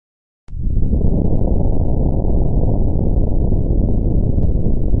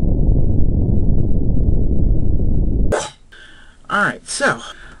Alright, so,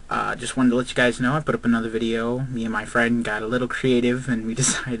 just wanted to let you guys know I put up another video. Me and my friend got a little creative and we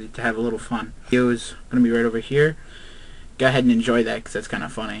decided to have a little fun. The video is going to be right over here. Go ahead and enjoy that because that's kind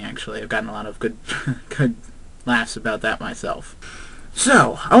of funny, actually. I've gotten a lot of good, good laughs about that myself.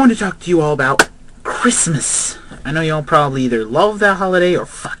 So, I want to talk to you all about Christmas. I know y'all probably either love that holiday or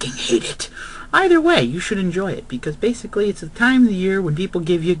fucking hate it. Either way, you should enjoy it because basically it's the time of the year when people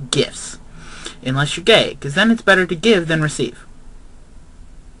give you gifts. Unless you're gay, because then it's better to give than receive.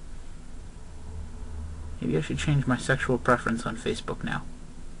 Maybe I should change my sexual preference on Facebook now.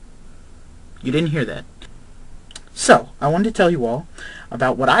 You didn't hear that. So, I wanted to tell you all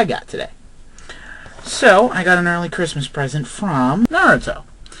about what I got today. So, I got an early Christmas present from Naruto.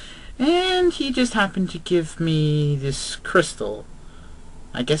 And he just happened to give me this crystal.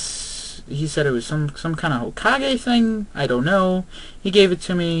 I guess he said it was some kind of Hokage thing. I don't know. He gave it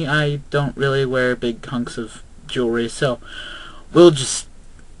to me. I don't really wear big hunks of jewelry, so we'll just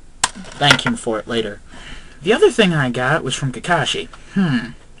thank him for it later. The other thing I got was from Kakashi.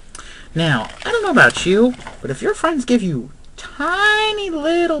 Now, I don't know about you, but if your friends give you tiny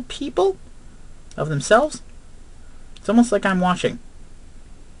little people of themselves, it's almost like I'm watching.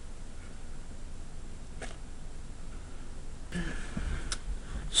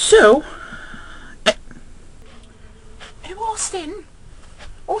 So, Hey,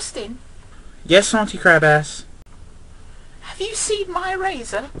 Austin, yes, Auntie Crabass. have you seen my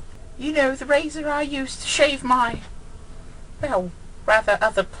razor? You know, the razor I use to shave my, well, rather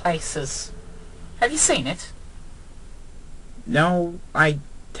other places. Have you seen it? No, I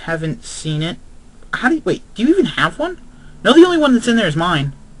haven't seen it. Wait, do you even have one? No, the only one that's in there is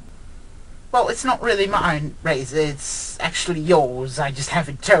mine. Well, it's not really my razor, it's actually yours. I just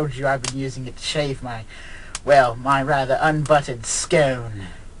haven't told you I've been using it to shave my, well, my rather unbuttered scone.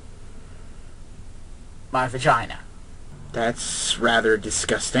 My vagina. That's rather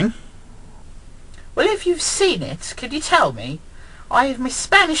disgusting. Well, if you've seen it, could you tell me? I have my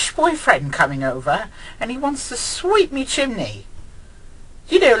Spanish boyfriend coming over, and he wants to sweep me chimney.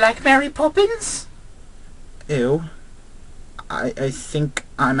 You know, like Mary Poppins? Ew. I think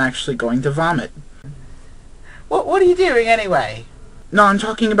I'm actually going to vomit. What are you doing anyway? No, I'm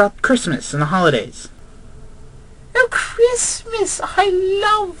talking about Christmas and the holidays. Oh, Christmas! I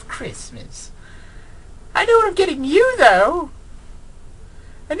love Christmas. I know what I'm getting you, though.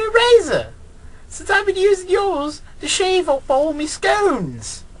 A new razor. Since I've been using yours to shave off all me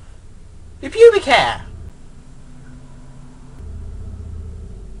scones. Your pubic hair.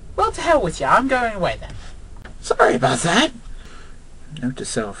 Well, to hell with you. I'm going away then. Sorry about that. Note to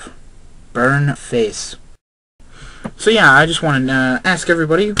self. Burn face. So yeah, I just wanted to ask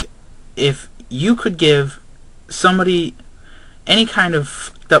everybody if you could give somebody any kind of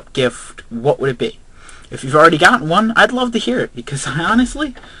fucked up gift, what would it be? If you've already gotten one, I'd love to hear it because I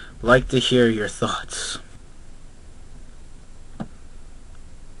honestly like to hear your thoughts.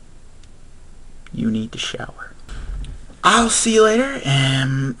 You need to shower. I'll see you later,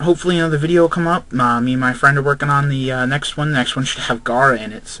 and hopefully another video will come up. Me and my friend are working on the next one. The next one should have Gara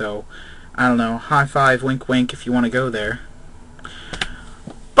in it, so I don't know. High five, wink wink if you want to go there.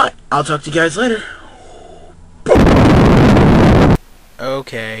 But I'll talk to you guys later.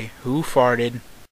 Okay, who farted?